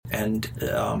And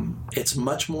it's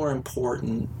much more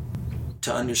important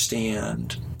to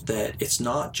understand that it's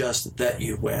not just that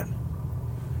you win,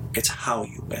 it's how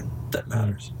you win that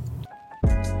matters.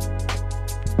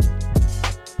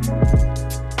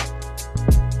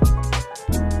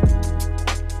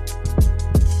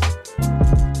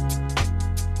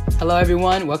 Hello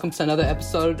everyone, welcome to another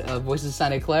episode of Voices of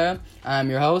Santa Clara.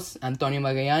 I'm your host, Antonio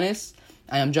Magallanes.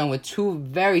 I am joined with two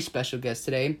very special guests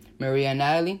today, Maria and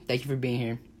Natalie. Thank you for being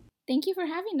here. Thank you for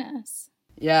having us.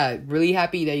 Yeah, really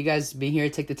happy that you guys been here,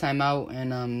 take the time out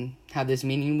and have this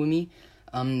meeting with me.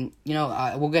 We'll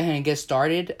go ahead and get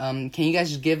started. Can you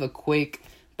guys just give a quick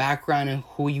background on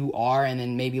who you are and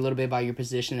then maybe a little bit about your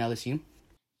position at LSU?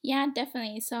 Yeah,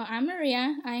 definitely. So I'm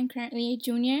Maria. I am currently a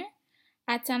junior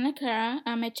at Santa Clara.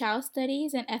 I'm a child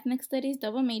studies and ethnic studies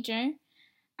double major.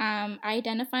 I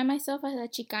identify myself as a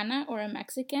Chicana or a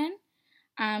Mexican.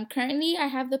 Currently, I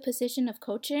have the position of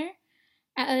co-chair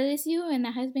at LSU, and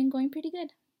that has been going pretty good.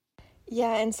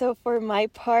 Yeah, and so for my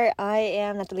part, I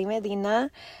am Natalie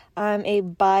Medina. I'm a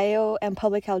bio and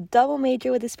public health double major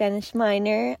with a Spanish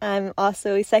minor. I'm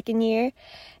also a second year,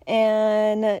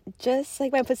 and just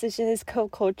like my position is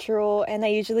co-cultural, and I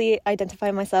usually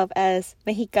identify myself as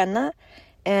Mexicana,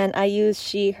 and I use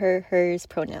she, her, hers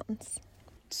pronouns.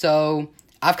 So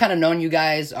I've kind of known you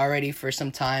guys already for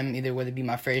some time, either whether it be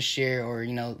my first year or,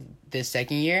 this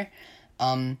second year.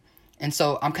 And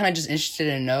so I'm kind of just interested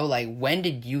to know, when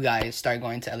did you guys start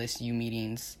going to LSU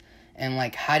meetings? And,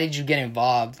 how did you get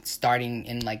involved starting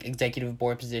in, executive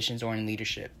board positions or in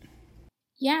leadership?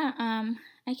 Yeah,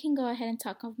 I can go ahead and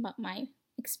talk about my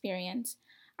experience.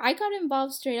 I got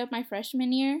involved straight up my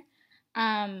freshman year.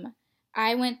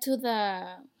 I went to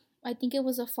I think it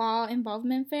was a fall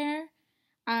involvement fair,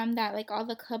 that, all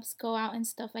the clubs go out and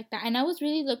stuff like that. And I was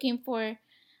really looking for,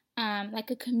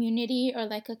 a community or,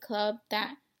 a club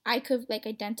that I could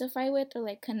identify with or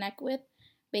connect with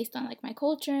based on my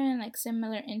culture and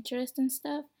similar interests and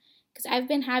stuff. Because I've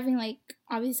been having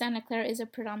obviously Santa Clara is a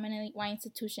predominantly white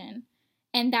institution,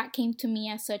 and that came to me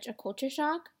as such a culture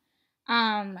shock.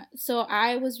 So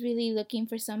I was really looking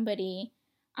for somebody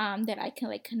that I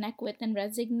can connect with and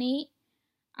resonate.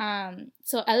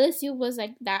 So LSU was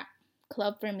that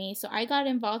club for me. So I got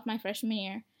involved my freshman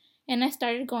year, and I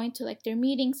started going to their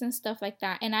meetings and stuff like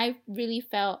that. And I really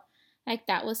felt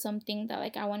that was something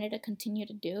that I wanted to continue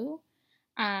to do.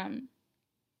 And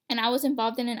I was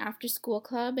involved in an after school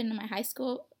club in my high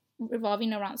school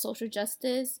revolving around social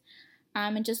justice,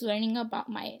 and just learning about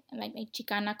my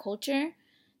Chicana culture.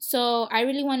 So I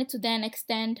really wanted to then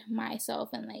extend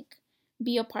myself and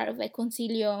be a part of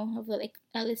Concilio of the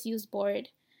LSU's board.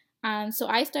 So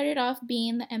I started off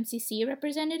being the MCC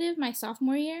representative my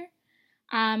sophomore year.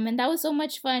 And that was so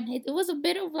much fun. It was a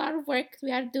lot of work.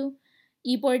 We had to do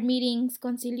e-board meetings,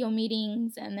 Concilio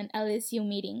meetings, and then LSU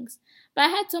meetings. But I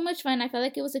had so much fun. I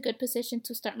felt it was a good position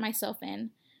to start myself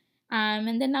in.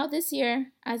 And then now this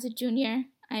year, as a junior,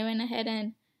 I went ahead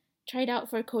and tried out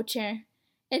for co-chair.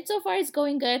 And so far, it's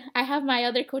going good. I have my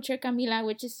other co-chair,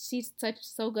 Camila, she's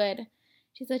so good.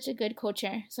 She's such a good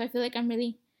co-chair. So I feel I'm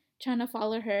really trying to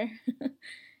follow her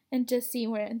and just see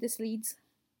where this leads.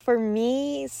 For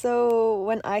me, so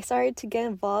when I started to get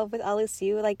involved with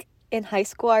LSU, in high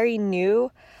school, I already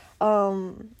knew,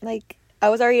 I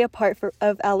was already a part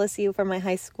of LSU for my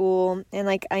high school,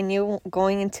 and, I knew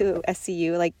going into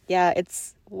SCU,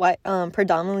 it's white,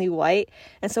 predominantly white,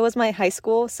 and so was my high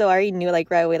school, so I already knew,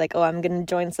 right away, I'm gonna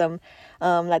join some,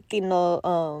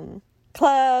 Latino,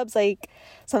 clubs,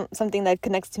 something that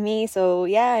connects to me, so,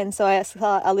 yeah, and so I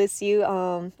saw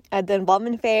LSU, at the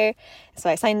involvement fair, so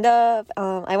I signed up,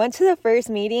 I went to the first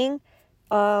meeting,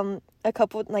 a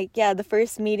couple the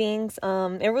first meetings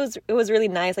it was really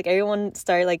nice, everyone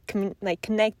started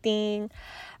connecting,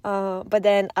 but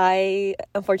then I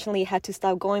unfortunately had to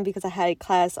stop going because I had a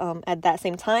class at that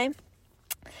same time,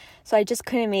 so I just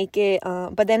couldn't make it,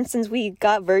 but then since we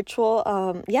got virtual,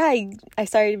 I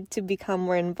started to become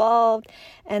more involved,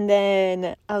 and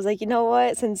then I was you know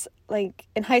what, since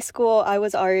in high school I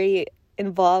was already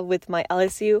involved with my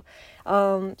LSU,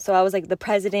 so I was the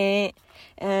president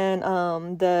and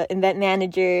the event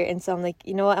manager, and so I'm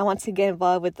you know what, I want to get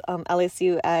involved with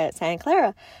LSU at Santa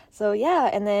Clara, so yeah,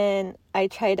 and then I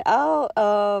tried out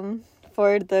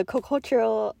for the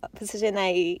co-cultural position.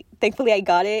 Thankfully I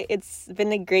got it. It's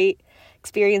been a great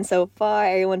experience so far.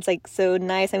 Everyone's so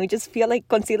nice, and we just feel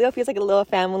Concilio feels a little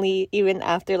family even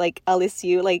after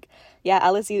LSU.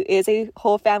 LSU is a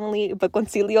whole family, but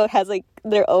Concilio has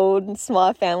their own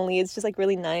small family. It's just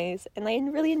really nice, and I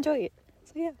really enjoy it.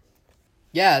 So yeah.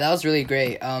 Yeah, that was really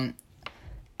great.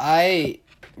 I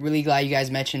really glad you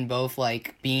guys mentioned both,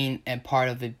 like, being a part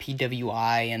of the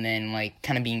PWI and then, like,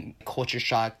 kind of being culture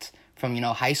shocked from, you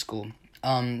know, high school.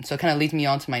 So it kind of leads me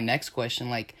on to my next question.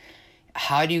 Like,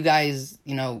 how do you guys,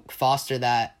 you know, foster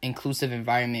that inclusive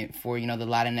environment for, you know, the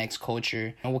Latinx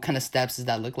culture? And what kind of steps does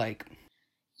that look like?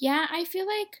 Yeah, I feel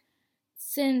like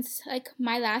since like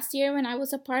my last year when I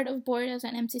was a part of board as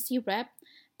an MCC rep,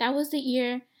 that was the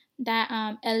year that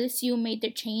LSU made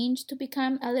the change to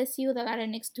become LSU, the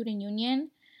Latinx Student Union.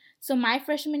 So my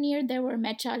freshman year, there were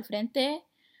Mecha al Frente.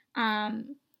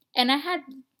 And I had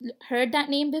heard that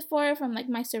name before from like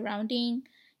my surrounding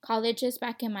colleges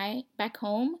back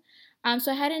home.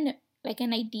 So I had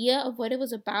an idea of what it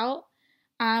was about.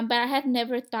 But I had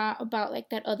never thought about like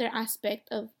that other aspect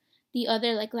of the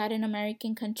other like Latin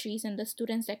American countries and the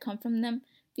students that come from them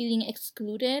feeling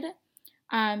excluded.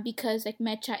 Because like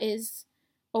Mecha is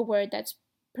a word that's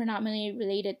predominantly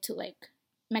related to like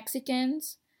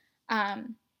Mexicans.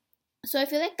 So I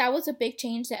feel like that was a big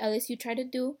change that LSU tried to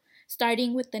do,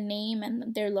 starting with the name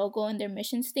and their logo and their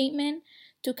mission statement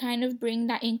to kind of bring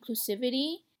that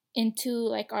inclusivity into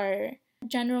like our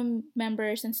general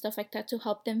members and stuff like that, to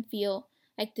help them feel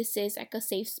like this is like a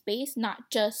safe space, not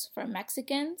just for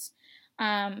Mexicans,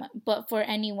 but for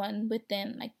anyone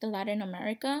within like the Latin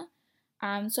America.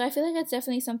 So I feel like that's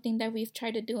definitely something that we've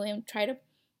tried to do and try to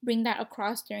bring that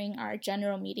across during our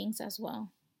general meetings as well.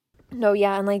 No,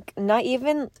 yeah, and like not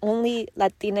even only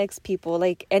Latinx people,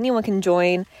 like anyone can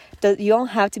join. You don't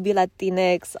have to be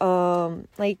Latinx.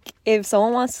 Like if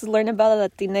someone wants to learn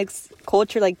about the Latinx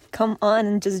culture, like come on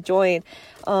and just join.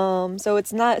 So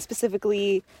it's not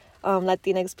specifically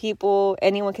Latinx people.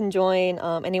 Anyone can join.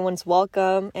 Anyone's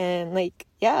welcome, and like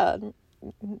yeah,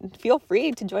 feel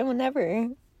free to join whenever.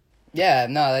 Yeah,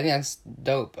 no, I think that's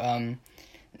dope.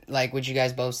 Like what you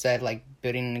guys both said, like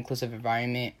building an inclusive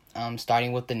environment,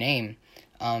 starting with the name,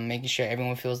 making sure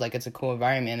everyone feels like it's a cool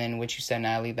environment. And then what you said,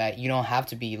 Natalie, that you don't have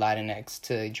to be Latinx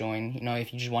to join. You know,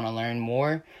 if you just want to learn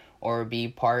more or be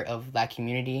part of that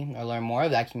community or learn more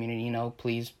of that community, you know,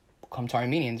 please come to our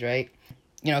meetings, right?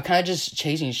 You know, kind of just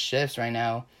changing shifts right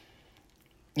now.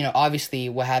 You know, obviously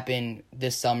what happened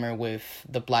this summer with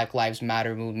the Black Lives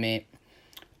Matter movement,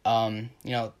 you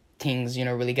know, things, you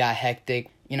know, really got hectic.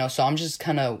 You know, so I'm just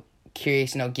kind of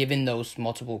curious, you know, given those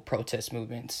multiple protest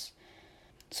movements.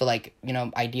 So, like, you know,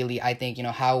 ideally, I think, you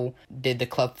know, how did the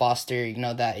club foster, you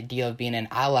know, that idea of being an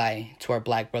ally to our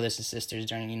Black brothers and sisters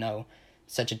during, you know,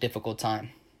 such a difficult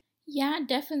time? Yeah,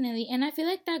 definitely. And I feel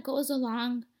like that goes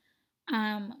along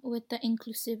with the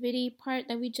inclusivity part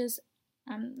that we just,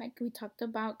 like we talked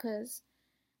about, because,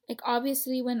 like,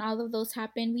 obviously when all of those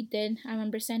happened, I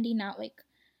remember sending out, like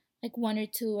one or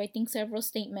two, I think several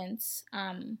statements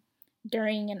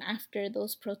during and after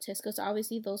those protests, because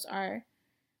obviously those are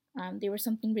they were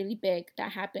something really big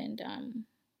that happened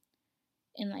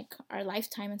in like our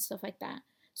lifetime and stuff like that.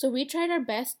 So we tried our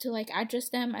best to like address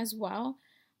them as well,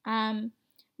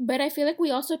 but I feel like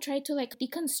we also tried to like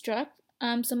deconstruct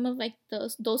some of like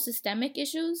those systemic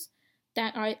issues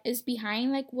that is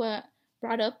behind like what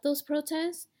brought up those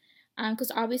protests,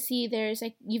 because obviously there's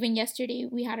like, even yesterday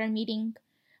we had our meeting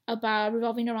about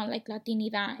revolving around like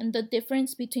Latinidad and the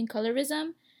difference between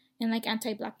colorism and like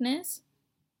anti-Blackness.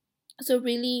 So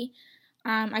really,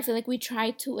 I feel like we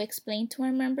try to explain to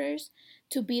our members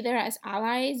to be there as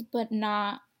allies, but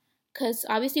not, because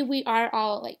obviously we are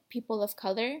all like people of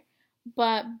color,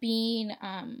 but being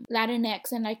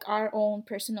Latinx and like our own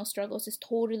personal struggles is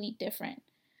totally different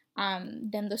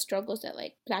than the struggles that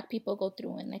like Black people go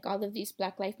through and like all of these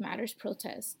Black Lives Matters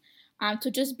protests.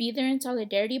 To just be there in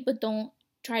solidarity, but don't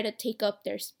try to take up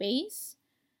their space.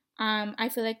 I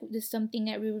feel like this is something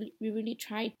that we really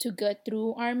tried to get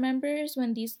through our members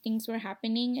when these things were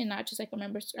happening, and not just like our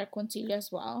members, our concilio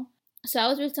as well. So that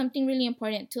was really something really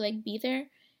important, to like be there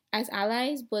as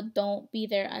allies, but don't be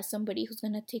there as somebody who's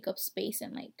gonna take up space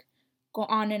and like go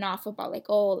on and off about like,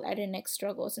 oh, Latinx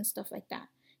struggles and stuff like that.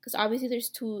 Because obviously there's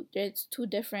two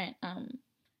different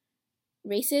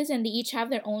races, and they each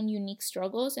have their own unique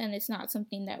struggles, and it's not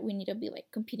something that we need to be like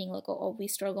competing like, oh, we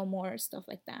struggle more, stuff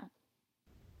like that.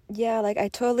 Yeah, like I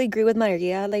totally agree with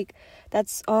Maria. Like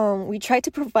that's we try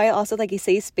to provide also like a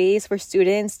safe space for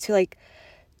students to like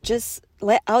just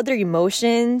let out their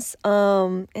emotions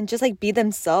and just like be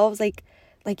themselves. Like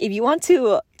if you want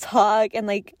to talk and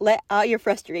like let out your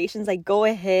frustrations, like go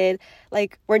ahead.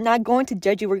 Like we're not going to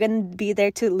judge you. We're going to be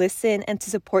there to listen and to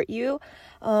support you.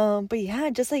 But yeah,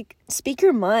 just like speak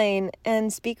your mind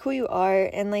and speak who you are,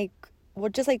 and like we'll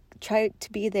just like try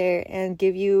to be there and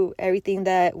give you everything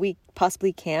that we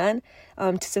possibly can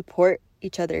to support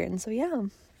each other. And so yeah,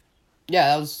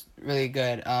 that was really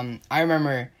good. I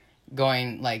remember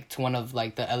going like to one of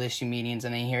like the LSU meetings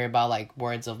and then you hear about like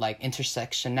words of like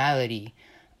intersectionality,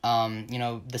 you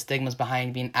know, the stigmas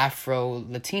behind being Afro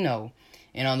Latino,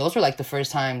 you know, and those were like the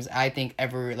first times I think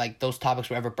ever like those topics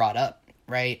were ever brought up,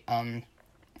 right?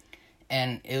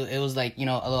 And it was like, you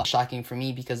know, a little shocking for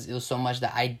me because it was so much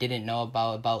that I didn't know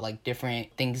about like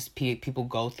different things people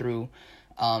go through,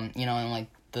 you know, and like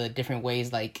the different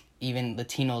ways like even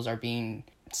Latinos are being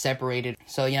separated.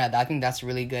 So yeah, I think that's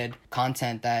really good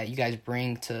content that you guys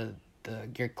bring to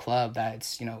your club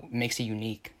that's, you know, makes it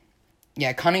unique.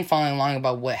 Yeah, kind of following along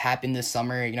about what happened this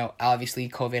summer, you know, obviously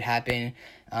COVID happened,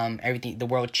 everything, the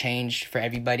world changed for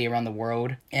everybody around the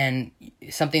world. And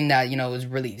something that, you know, was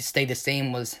really stayed the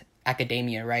same was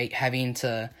academia, right? Having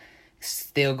to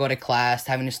still go to class,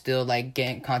 having to still like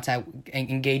get in contact and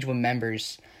engage with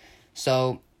members.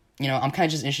 So, you know, I'm kind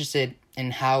of just interested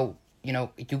in how, you know,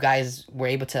 you guys were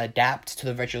able to adapt to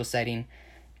the virtual setting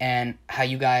and how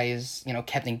you guys, you know,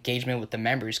 kept engagement with the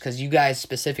members. Because you guys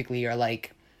specifically are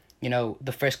like, you know,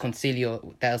 the first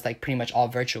concilio that was like pretty much all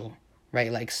virtual,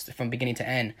 right? Like from beginning to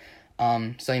end.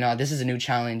 So, you know, this is a new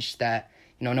challenge that,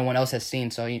 you know, no one else has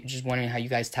seen. So just wondering how you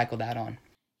guys tackle that on.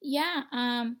 Yeah,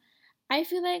 I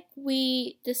feel like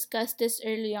we discussed this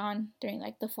early on during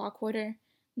like the fall quarter.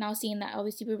 Now seeing that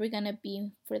obviously we were gonna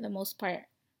be for the most part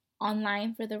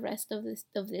online for the rest of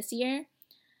this year.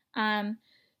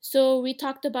 So we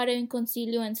talked about it in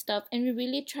concilio and stuff, and we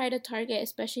really try to target,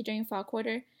 especially during fall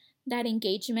quarter, that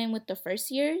engagement with the first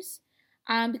years.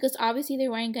 Because obviously they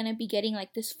weren't gonna be getting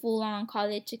like this full on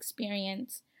college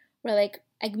experience where like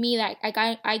me, like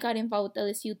I got involved with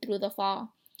LSU through the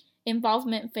fall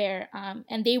involvement fair,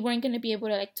 and they weren't going to be able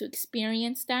to like to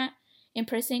experience that in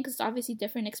person because it's obviously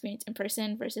different experience in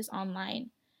person versus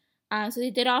online. So they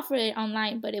did offer it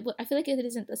online, but I feel like it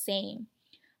isn't the same.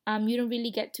 You don't really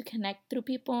get to connect through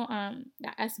people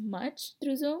as much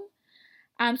through Zoom.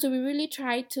 So we really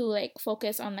try to like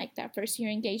focus on like that first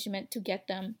year engagement to get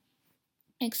them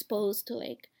exposed to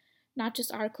like not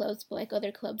just our clubs but like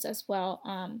other clubs as well,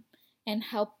 and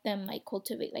help them like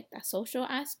cultivate like that social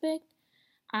aspect.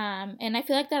 And I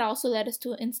feel like that also led us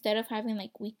to, instead of having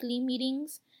like weekly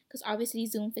meetings, because obviously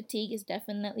Zoom fatigue is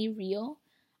definitely real.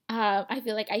 I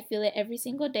feel like I feel it every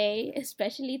single day,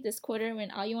 especially this quarter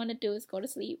when all you want to do is go to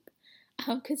sleep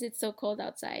because it's so cold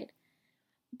outside.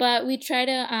 But we try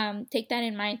to take that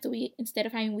in mind. So we, instead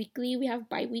of having weekly, we have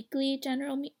bi-weekly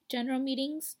general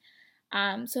meetings.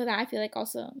 So that I feel like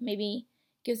also maybe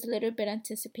gives a little bit of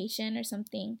anticipation or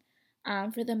something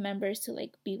for the members to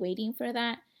like be waiting for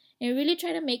that. And we really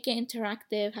try to make it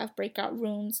interactive, have breakout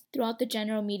rooms throughout the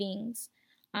general meetings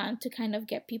to kind of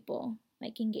get people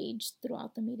like engaged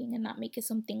throughout the meeting and not make it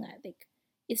something that like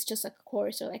it's just like a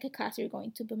course or like a class you're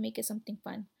going to, but make it something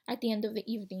fun at the end of the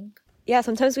evening. Yeah,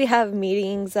 sometimes we have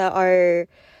meetings that are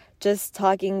just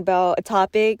talking about a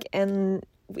topic, and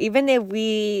even if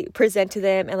we present to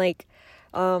them and like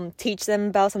teach them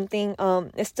about something,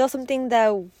 it's still something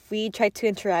that we try to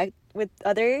interact with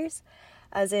others,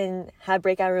 as in have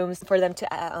breakout rooms for them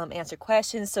to answer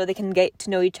questions so they can get to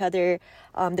know each other,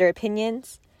 their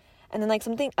opinions. And then like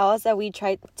something else that we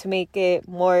try to make it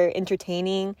more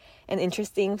entertaining and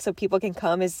interesting so people can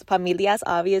come is familias,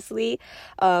 obviously.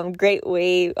 Great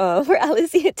way for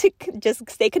Alicia to just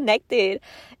stay connected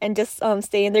and just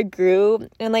stay in their group.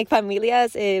 And like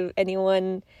familias, if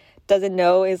anyone doesn't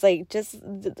know, is like just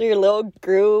their little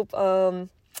group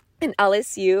in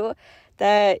LSU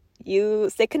that you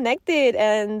stay connected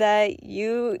and that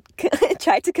you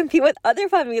try to compete with other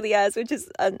familias, which is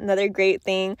another great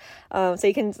thing. So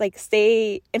you can like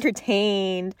stay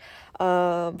entertained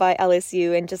by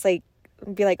LSU and just like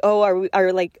be like, oh,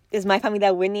 are like, is my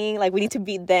familia winning? Like, we need to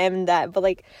beat them. That, but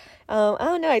like, I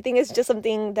don't know. I think it's just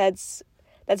something that's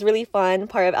really fun,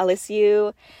 part of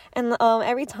LSU, and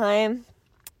every time,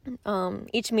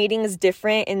 each meeting is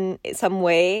different in some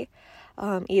way.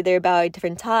 Either about a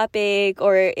different topic,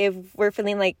 or if we're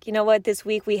feeling like, you know what, this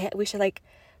week we should like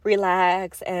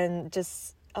relax and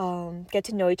just get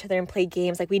to know each other and play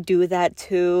games. Like we do that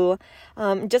too.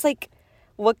 Just like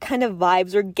what kind of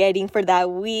vibes we're getting for that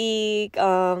week.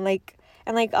 Like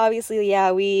obviously,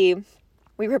 yeah, we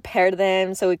prepare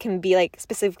them so it can be like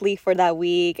specifically for that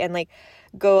week and like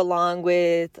go along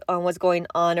with what's going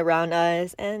on around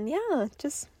us. And yeah,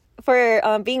 just for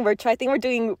being virtual, I think we're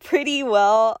doing pretty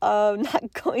well.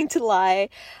 Not going to lie,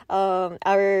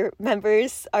 our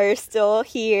members are still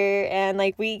here, and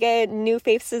like we get new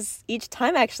faces each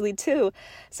time actually too.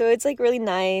 So it's like really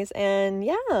nice, and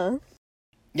yeah,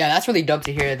 that's really dope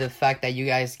to hear, the fact that you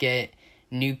guys get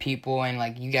new people and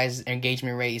like you guys'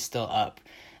 engagement rate is still up.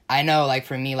 I know, like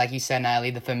for me, like you said, Natalie,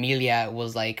 the familia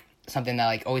was like something that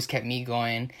like always kept me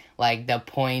going. Like the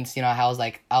points, you know, how I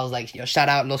was like, yo, shout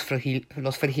out los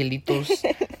Frigilitos.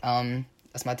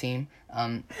 That's my team.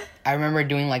 I remember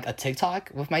doing like a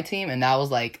TikTok with my team, and that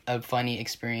was like a funny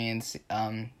experience.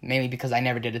 Mainly because I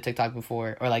never did a TikTok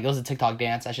before, or like it was a TikTok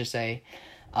dance, I should say.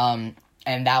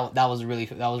 And that was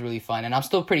really fun, and I'm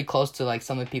still pretty close to like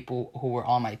some of the people who were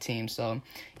on my team. So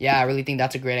yeah, I really think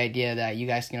that's a great idea that you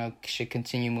guys, you know, should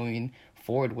continue moving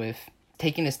forward with,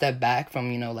 taking a step back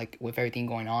from, you know, like with everything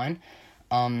going on.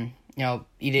 You know,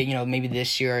 either, you know, maybe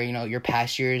this year, or, you know, your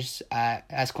past years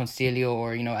as Concilio,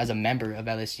 or, you know, as a member of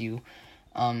LSU.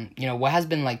 You know, what has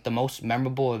been like the most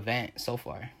memorable event so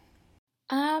far?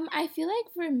 I feel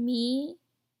like for me,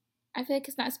 I feel like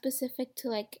it's not specific to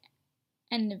like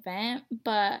an event,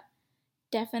 but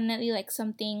definitely like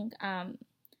something that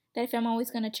I feel I'm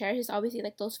always gonna cherish is obviously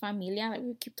like those familia. Like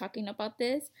we keep talking about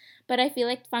this, but I feel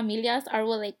like familias are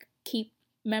what like keep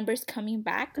members coming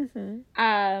back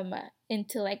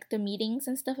into like the meetings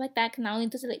and stuff like that. 'Cause not only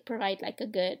does it like provide like a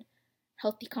good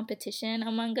healthy competition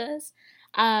among us,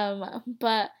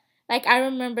 but like I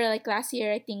remember like last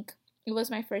year, I think it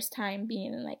was my first time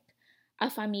being in like a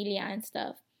familia and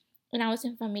stuff, and I was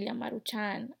in Familia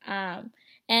Maruchan.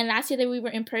 And last year that we were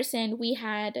in person, we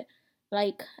had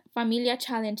like familia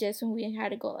challenges when we had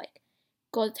to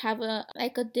go to have a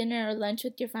dinner or lunch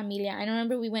with your familia. I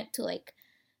remember we went to like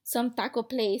some taco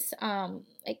place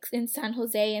like in San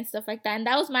Jose and stuff like that, and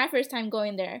that was my first time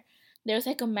going there. There was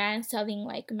like a man selling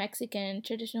like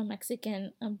traditional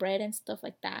Mexican bread and stuff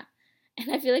like that,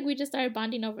 and I feel like we just started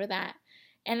bonding over that.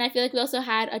 And I feel like we also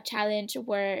had a challenge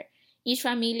where each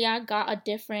familia got a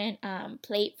different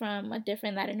plate from a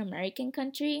different Latin American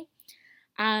country.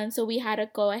 So we had to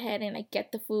go ahead and like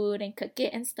get the food and cook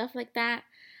it and stuff like that.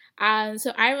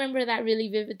 So I remember that really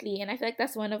vividly, and I feel like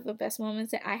that's one of the best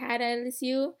moments that I had at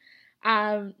LSU.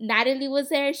 Natalie was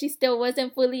there. She still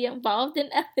wasn't fully involved in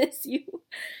LSU.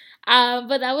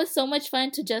 But that was so much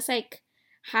fun to just like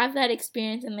have that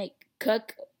experience and like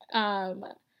cook.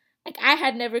 Like I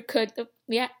had never cooked.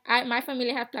 My family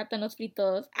had plátanos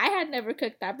fritos. I had never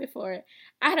cooked that before.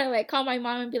 I had to like call my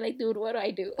mom and be like, dude, what do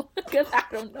I do? Because I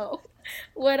don't know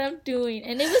what I'm doing.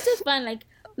 And it was just fun, like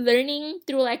learning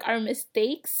through like our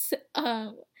mistakes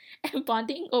and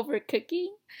bonding over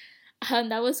cooking.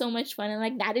 That was so much fun. And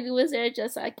like Natalie was there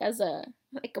just like as a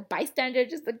bystander,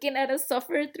 just looking at us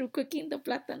suffer through cooking the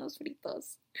plátanos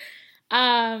fritos.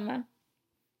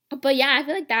 But yeah, I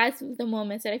feel like that's the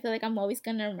moments that I feel like I'm always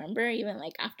gonna remember, even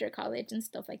like after college and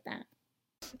stuff like that.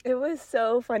 It was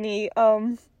so funny.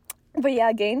 But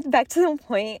yeah, getting back to the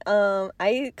point,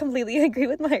 I completely agree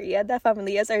with Maria that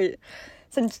familias are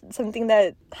something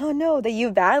that, I don't know, that you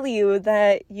value,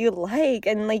 that you like,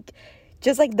 and like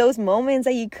just like those moments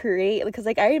that you create. Because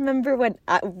like I remember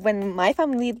when my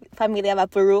familia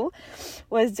Vaporu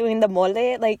was doing the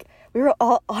mole, like we were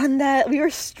all on that. We were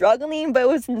struggling, but it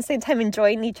was at the same time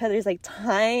enjoying each other's like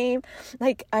time.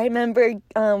 Like I remember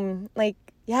like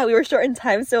yeah, we were short in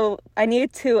time, so I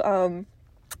needed to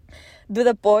do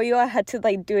the pollo. I had to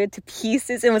like do it to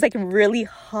pieces. It was like really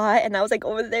hot, and I was like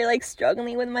over there like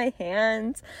struggling with my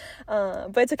hands,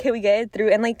 but it's okay, we get it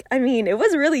through. And like I mean, it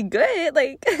was really good.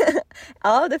 Like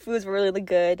all of the foods were really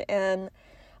good. And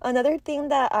another thing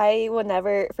that I will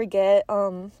never forget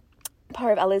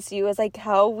part of LSU is like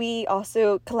how we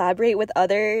also collaborate with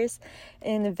others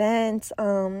in events.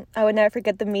 I would never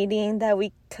forget the meeting that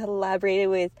we collaborated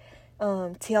with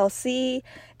TLC,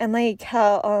 and like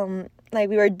how like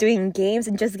we were doing games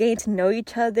and just getting to know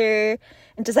each other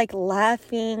and just like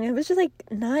laughing. It was just like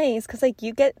nice because like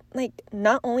you get like,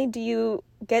 not only do you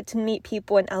get to meet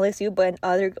people in LSU but in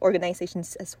other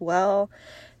organizations as well.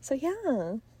 So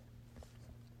yeah.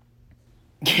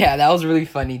 Yeah, that was really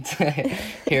funny to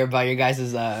hear about your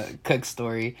guys' cook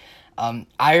story.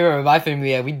 I remember my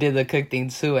family, we did the cook thing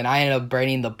too, and I ended up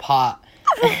burning the pot.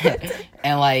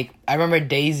 And like I remember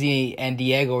Daisy and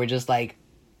Diego were just like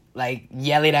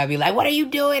yelling at me like, "What are you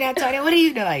doing, Antonio? What are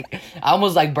you doing?" Like I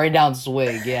almost like burned down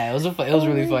Swig. Yeah, it was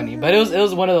really funny, but it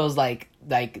was one of those like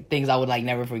things I would like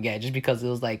never forget, just because it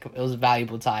was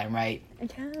valuable time, right?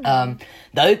 Yeah.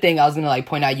 The other thing I was gonna like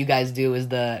point out you guys do is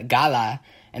the gala.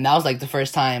 And that was, like, the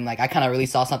first time, like, I kind of really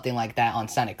saw something like that on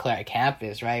Santa Clara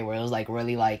campus, right? Where it was, like,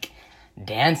 really, like,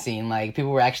 dancing. Like,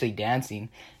 people were actually dancing.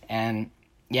 And,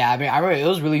 yeah, I mean, I remember it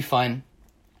was really fun.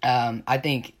 I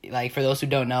think, like, for those who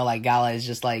don't know, like, gala is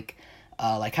just, like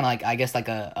kind of, like, I guess, like,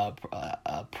 a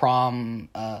prom,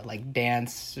 like,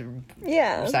 dance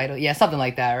recital. Yeah, something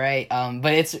like that, right?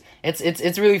 But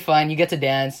it's really fun. You get to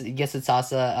dance. You get to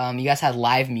salsa. You guys had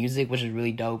live music, which is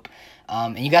really dope.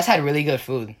 And you guys had really good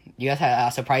food. You guys had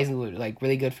surprisingly like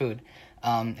really good food.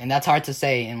 And that's hard to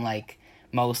say in like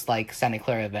most like Santa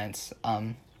Clara events.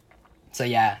 So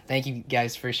yeah, thank you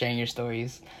guys for sharing your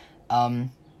stories.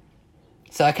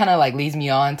 So it kind of like leads me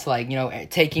on to like, you know,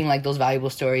 taking like those valuable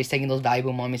stories, taking those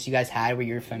valuable moments you guys had with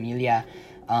your familia.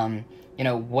 You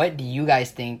know, what do you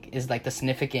guys think is like the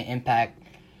significant impact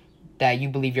that you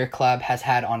believe your club has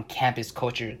had on campus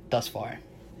culture thus far?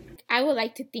 I would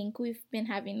like to think we've been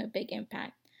having a big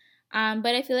impact.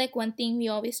 But I feel like one thing we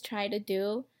always try to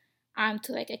do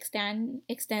to like extend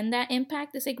that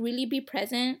impact is like really be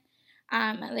present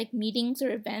at like meetings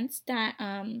or events that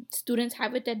students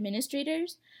have with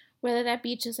administrators, whether that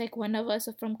be just like one of us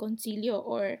from Concilio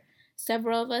or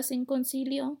several of us in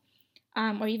Concilio,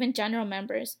 or even general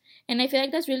members. And I feel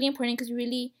like that's really important because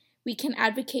we can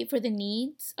advocate for the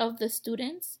needs of the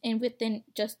students and within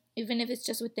just, even if it's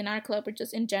just within our club or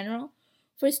just in general,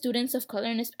 for students of color.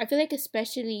 And I feel like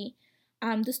especially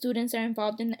the students that are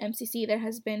involved in the MCC, there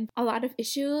has been a lot of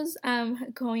issues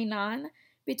going on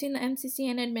between the MCC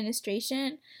and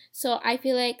administration. So I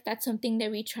feel like that's something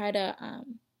that we try to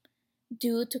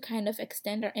do to kind of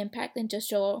extend our impact and just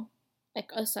show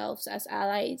like ourselves as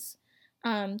allies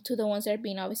to the ones that are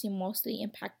being obviously mostly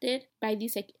impacted by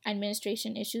these like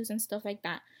administration issues and stuff like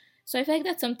that. So I feel like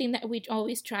that's something that we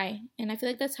always try, and I feel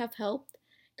like that's have helped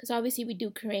because obviously we do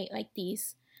create like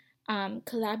these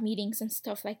collab meetings and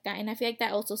stuff like that, and I feel like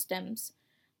that also stems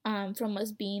from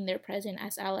us being there present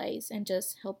as allies and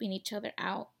just helping each other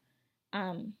out,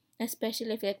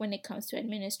 especially I feel like when it comes to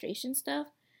administration stuff,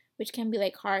 which can be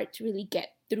like hard to really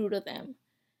get through to them.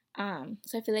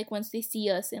 So I feel like once they see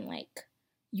us in like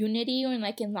unity or in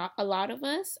like in a lot of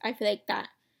us, I feel like that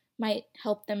might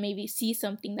help them maybe see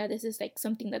something that this is like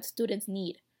something that students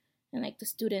need and like the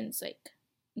students like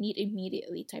need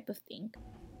immediately type of thing.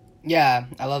 Yeah,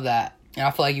 I love that. And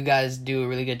I feel like you guys do a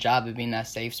really good job of being that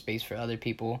safe space for other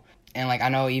people. And like I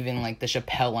know even like the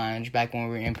Chappelle Lounge back when we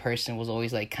were in person was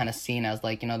always like kind of seen as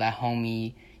like, you know, that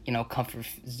homey, you know, comfort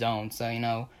zone. So, you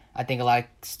know, I think a lot of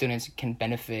students can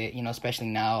benefit, you know, especially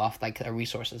now off like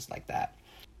resources like that.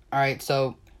 All right,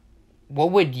 so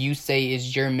what would you say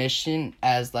is your mission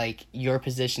as like your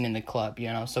position in the club,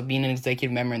 you know? So being an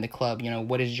executive member in the club, you know,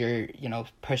 what is your, you know,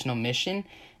 personal mission?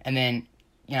 And then,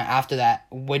 you know, after that,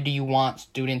 what do you want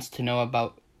students to know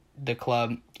about the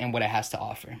club and what it has to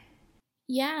offer?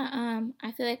 Yeah,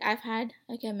 I feel like I've had,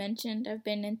 like I mentioned, I've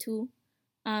been in 2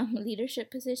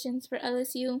 leadership positions for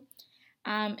LSU.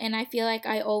 And I feel like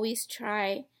I always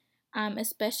try,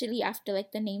 especially after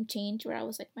like the name change where I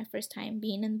was like my first time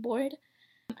being in board,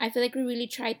 I feel like we really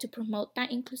tried to promote that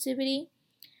inclusivity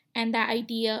and that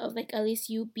idea of like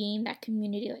LSU being that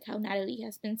community, like how Natalie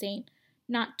has been saying,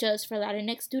 not just for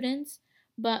Latinx students,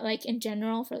 but like in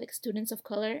general for like students of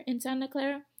color in Santa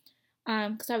Clara,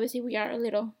 because obviously we are a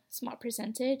little small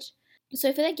percentage. So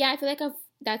I feel like, yeah, I feel like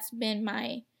that's been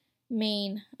my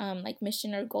main like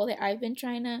mission or goal that I've been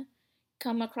trying to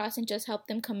come across and just help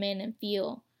them come in and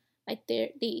feel like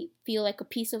they feel like a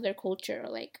piece of their culture, or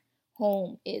like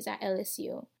home is at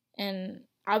LSU. And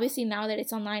obviously now that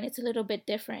it's online, it's a little bit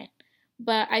different,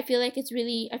 but I feel like it's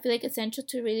essential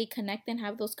to really connect and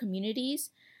have those communities.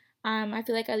 I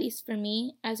feel like at least for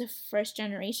me as a first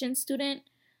generation student,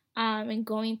 and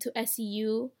going to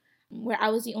SEU, where I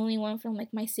was the only one from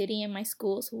like my city and my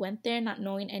schools who went there, not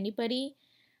knowing anybody,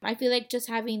 I feel like just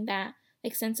having that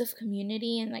like sense of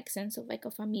community and like sense of like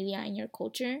a familia in your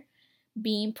culture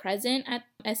being present at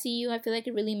SEU, I feel like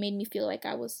it really made me feel like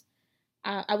I was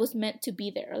meant to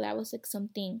be there, or that was like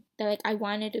something that like I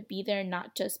wanted to be there,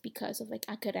 not just because of like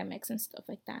academics and stuff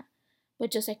like that,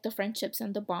 but just like the friendships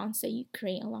and the bonds that you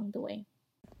create along the way.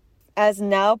 As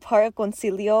now part of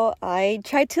Concilio, I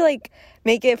try to like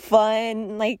make it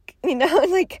fun, like, you know,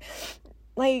 like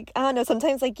I don't know,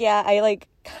 sometimes like, yeah, I like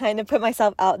kind of put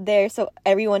myself out there so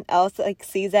everyone else like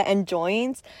sees that and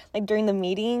joins like during the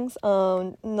meetings.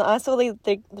 Not so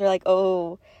they're like,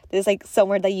 oh, there's like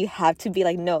somewhere that you have to be.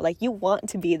 Like, no, like you want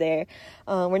to be there.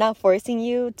 We're not forcing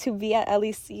you to be at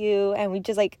LSU, and we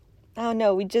just like, I don't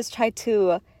know, we just try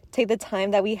to take the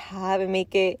time that we have and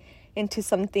make it into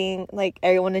something like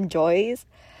everyone enjoys.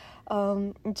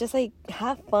 Just like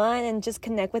have fun and just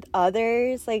connect with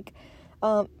others. Like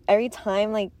every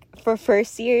time, like for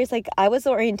first years, like I was the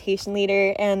orientation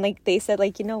leader, and like they said,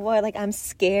 like, you know what, like I'm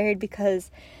scared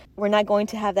because we're not going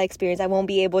to have that experience. I won't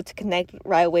be able to connect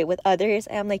right away with others.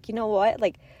 And I'm like, you know what,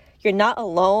 like you're not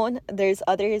alone. There's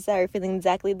others that are feeling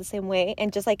exactly the same way,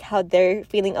 and just like how they're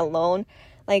feeling alone,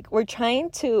 like we're trying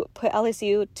to put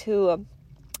LSU to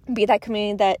be that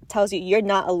community that tells you you're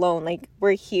not alone. Like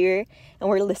we're here and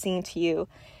we're listening to you.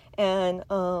 And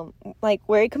like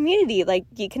we're a community, like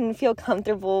you can feel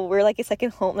comfortable. We're like a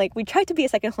second home. Like we try to be a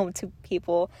second home to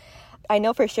people. I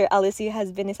know for sure LSU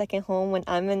has been a second home. When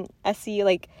I'm in SU,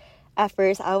 like at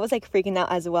first I was like freaking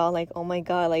out as well, like oh my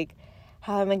god, like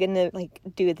how am I gonna like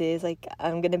do this, like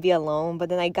I'm gonna be alone. But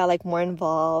then I got like more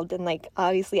involved, and like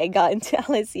obviously I got into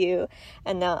LSU,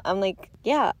 and now I'm like,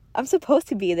 yeah, I'm supposed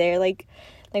to be there, like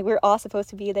we're all supposed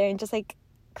to be there, and just like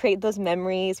create those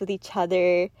memories with each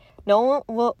other. No one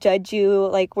will judge you,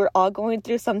 like we're all going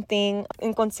through something.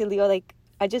 In Concilio, like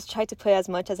I just try to put as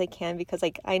much as I can, because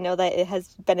like I know that it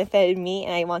has benefited me,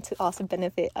 and I want to also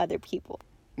benefit other people.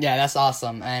 Yeah, that's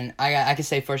awesome. And I can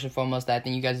say first and foremost that I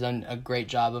think you guys have done a great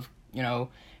job of,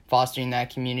 fostering that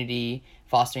community,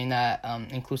 fostering that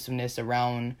inclusiveness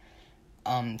around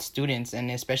students.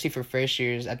 And especially for first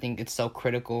years, I think it's so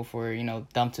critical for,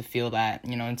 them to feel that,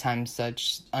 in times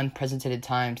such unprecedented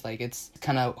times. Like it's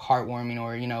kind of heartwarming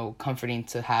or, comforting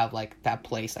to have like that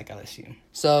place like LSU.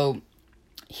 So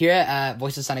here at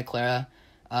Voice of Santa Clara,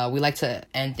 we like to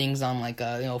end things on like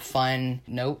a, fun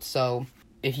note. So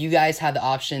if you guys had the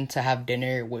option to have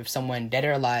dinner with someone dead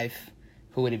or alive,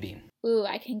 who would it be? Ooh,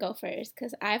 I can go first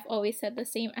because I've always said the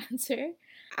same answer.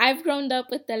 I've grown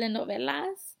up with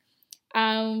telenovelas,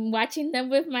 watching them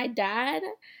with my dad.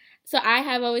 So I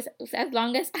have always, as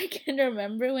long as I can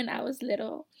remember when I was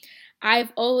little,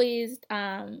 I've always,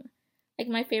 like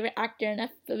my favorite actor, and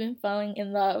I've been falling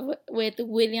in love with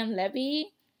William Levy.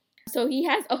 So he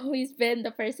has always been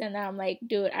the person that I'm like,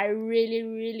 dude, I really,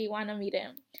 really want to meet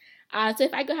him. So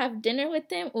if I could have dinner with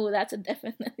him, ooh, that's a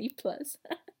definitely plus.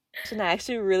 And I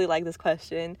actually really like this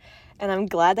question, and I'm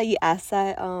glad that you asked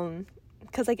that,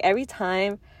 because like every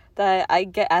time that I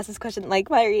get asked this question, like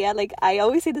Maria, like I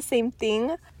always say the same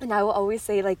thing, and I will always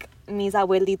say like mis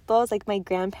abuelitos, like my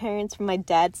grandparents from my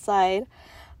dad's side,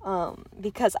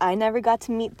 because I never got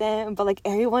to meet them, but like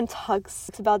everyone talks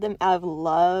about them out of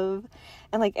love,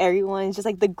 and like everyone just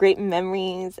like the great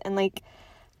memories, and like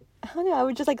I don't know, I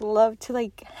would just like love to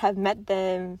like have met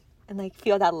them and like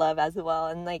feel that love as well.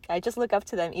 And like I just look up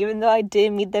to them, even though I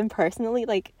didn't meet them personally,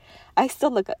 like I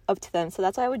still look up to them. So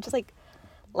that's why I would just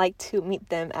like to meet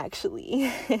them actually.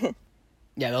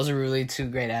 Yeah, those are really two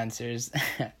great answers.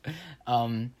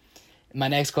 My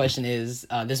next question is,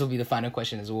 this will be the final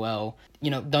question as well.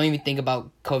 Don't even think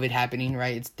about COVID happening,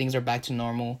 right? Things are back to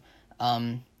normal.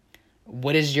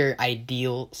 What is your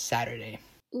ideal Saturday?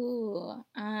 Ooh,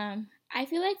 I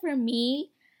feel like for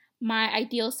me, my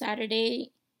ideal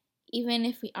Saturday, even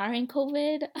if we are in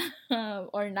COVID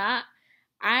or not,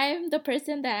 I'm the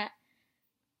person that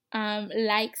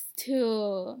likes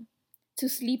to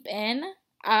sleep in.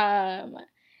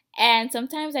 And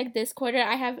sometimes like this quarter,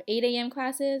 I have 8 a.m.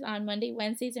 classes on Monday,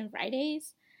 Wednesdays, and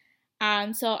Fridays.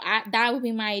 So that would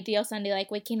be my ideal Sunday,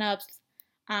 like waking up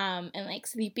and like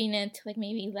sleeping into like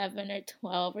maybe 11 or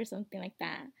 12 or something like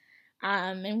that.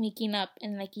 And waking up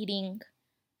and like eating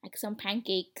like some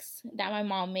pancakes that my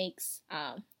mom makes,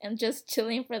 and just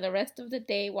chilling for the rest of the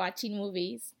day watching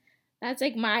movies. That's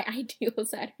like my ideal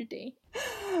Saturday.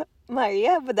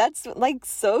 Maria, but that's like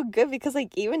so good, because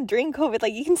like even during COVID,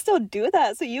 like you can still do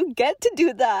that, so you get to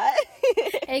do that.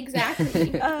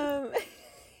 Exactly.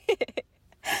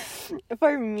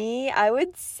 For me, I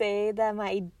would say that my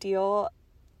ideal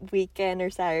weekend or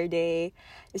Saturday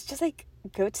is just like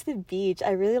go to the beach.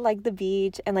 I really like the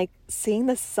beach, and like seeing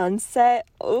the sunset.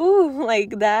 Oh,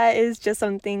 like that is just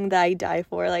something that I die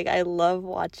for. Like I love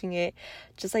watching it.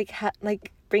 Just like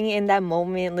like bringing in that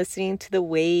moment, listening to the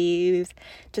waves,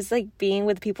 just like being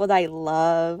with people that I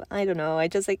love. I don't know. I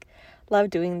just like love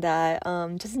doing that.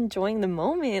 Just enjoying the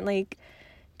moment, like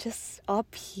just all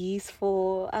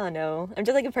peaceful. I don't know. I'm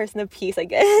just like a person of peace, I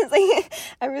guess. Like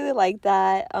I really like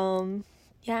that.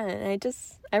 Yeah, and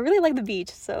I really like the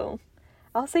beach, so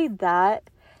I'll say that.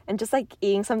 And just like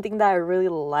eating something that I really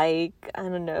like, I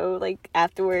don't know, like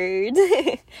afterwards,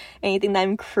 anything that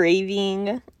I'm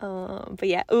craving. But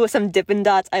yeah, ooh, some Dippin'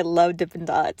 Dots. I love Dippin'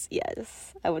 Dots.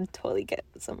 Yes, I would totally get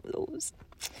some of those.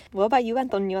 What about you,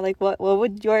 Antonio? Like, what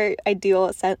would your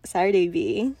ideal Saturday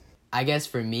be? I guess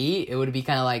for me, it would be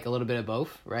kind of like a little bit of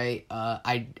both, right?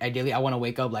 Ideally, I want to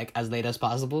wake up like as late as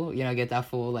possible, get that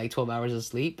full like 12 hours of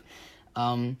sleep.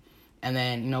 And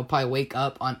then, probably wake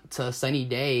up to a sunny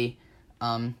day,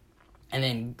 and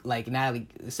then, like Natalie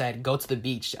said, go to the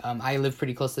beach. I live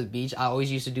pretty close to the beach. I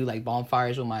always used to do, like,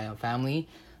 bonfires with my family.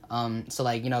 So,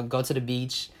 like, go to the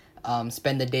beach,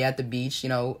 spend the day at the beach,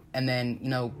 and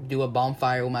then, do a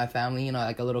bonfire with my family,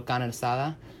 like a little carne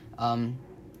asada, and,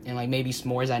 like, maybe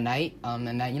s'mores at night.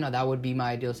 And that, that would be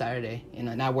my ideal Saturday,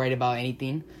 not worried about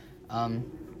anything.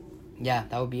 Yeah,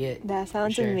 that would be it. That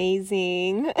sounds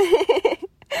amazing.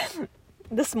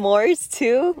 The s'mores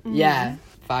too. Yeah,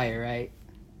 fire, right?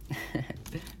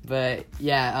 But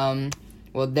yeah,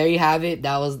 well, there you have it.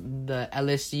 That was the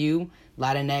LSU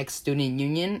Latinx Student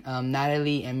Union.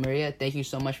 Natalie and Maria, thank you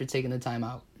so much for taking the time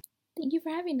out. Thank you for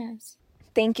having us.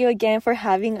 Thank you again for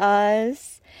having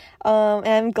us. And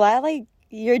I'm glad like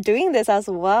you're doing this as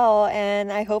well.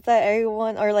 And I hope that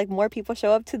everyone or like more people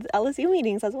show up to the LSU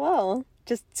meetings as well.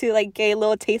 Just to like get a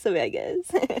little taste of it, I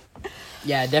guess.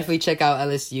 Yeah, definitely check out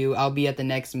LSU. I'll be at the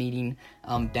next meeting,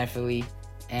 definitely.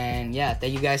 And yeah,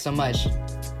 thank you guys so much.